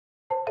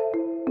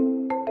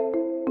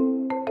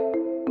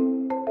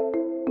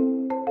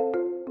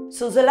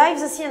So the Live,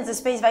 the Sea and the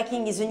Space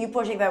Viking is a new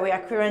project that we are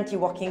currently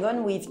working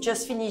on. We've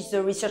just finished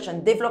the research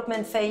and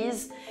development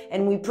phase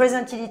and we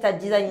presented it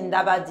at Design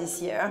Indaba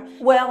this year.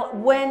 Well,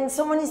 when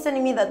someone is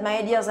telling me that my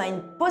ideas are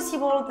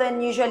impossible,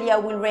 then usually I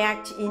will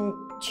react in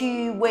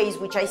two ways,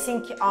 which I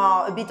think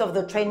are a bit of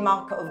the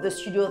trademark of the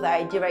studio that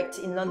I direct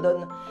in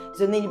London,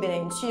 the Nelly Ben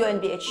Hayoun studio,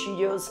 NBH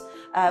Studios,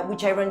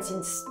 which I run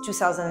since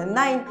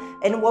 2009.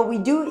 And what we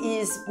do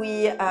is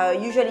we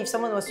usually, if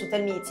someone was to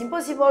tell me it's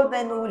impossible,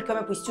 then we will come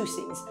up with two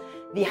things: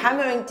 the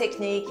hammering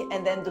technique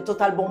and then the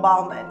total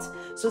bombardment.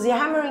 So the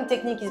hammering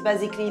technique is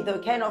basically the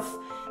kind of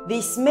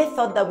this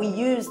method that we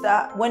use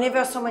that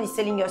whenever someone is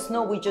telling us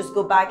no, we just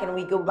go back and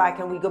we go back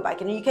and we go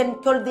back. And you can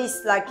call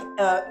this like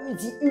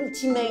the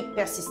ultimate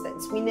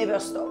persistence. We never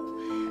stop.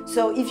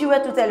 So if you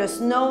were to tell us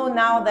no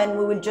now, then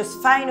we will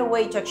just find a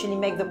way to actually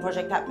make the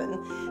project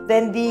happen.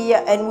 Then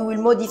and we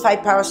will modify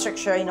power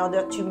structure in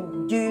order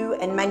to do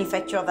and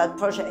manufacture that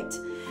project.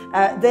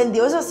 Then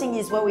the other thing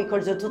is what we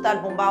call the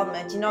total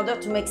bombardment. In order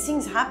to make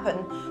things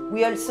happen,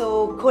 we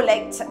also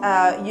collect,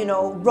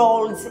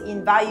 roles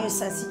in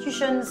various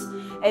institutions,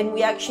 and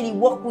we actually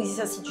work with this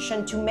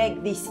institution to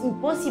make this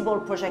impossible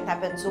project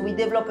happen. So we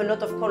develop a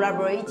lot of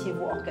collaborative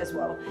work as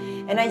well.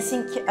 And I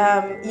think,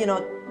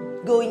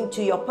 going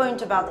to your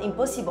point about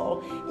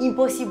impossible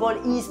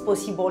is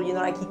possible,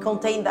 like it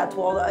contained that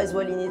word as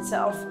well in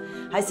itself.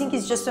 I think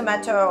it's just a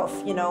matter of,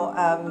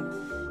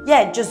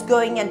 just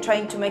going and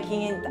trying to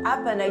making it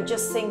happen. I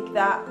just think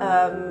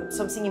that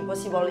something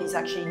impossible is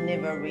actually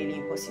never really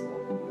impossible.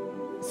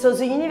 So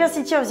the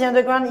University of the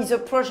Underground is a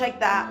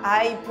project that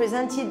I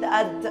presented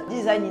at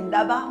Design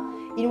Indaba,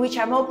 in which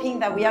I'm hoping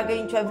that we are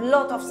going to have a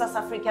lot of South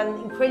African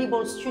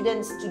incredible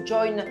students to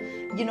join,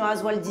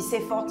 as well this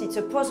effort. It's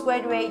a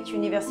postgraduate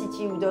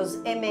university who does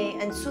MA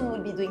and soon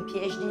will be doing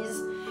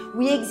PhDs.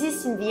 We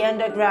exist in the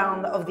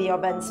underground of the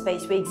urban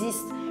space. We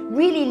exist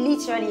really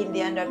literally in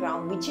the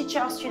underground. We teach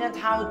our students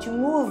how to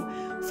move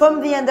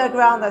from the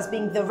underground as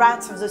being the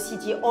rats of the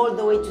city all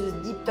the way to the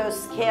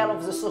deepest scale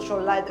of the social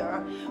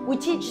ladder. We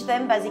teach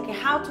them basically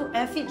how to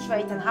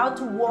infiltrate and how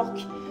to work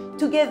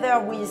together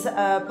with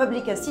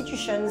public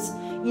institutions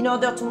in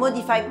order to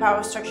modify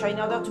power structure, in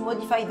order to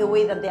modify the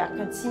way that they are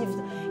conceived,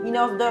 in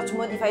order to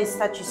modify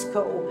status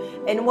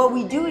quo. And what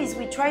we do is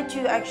we try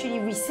to actually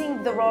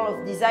rethink the role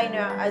of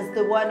designer as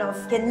the one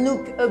of can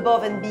look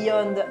above and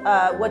beyond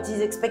what is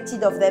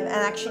expected of them and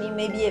actually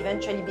maybe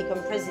eventually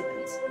become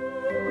president.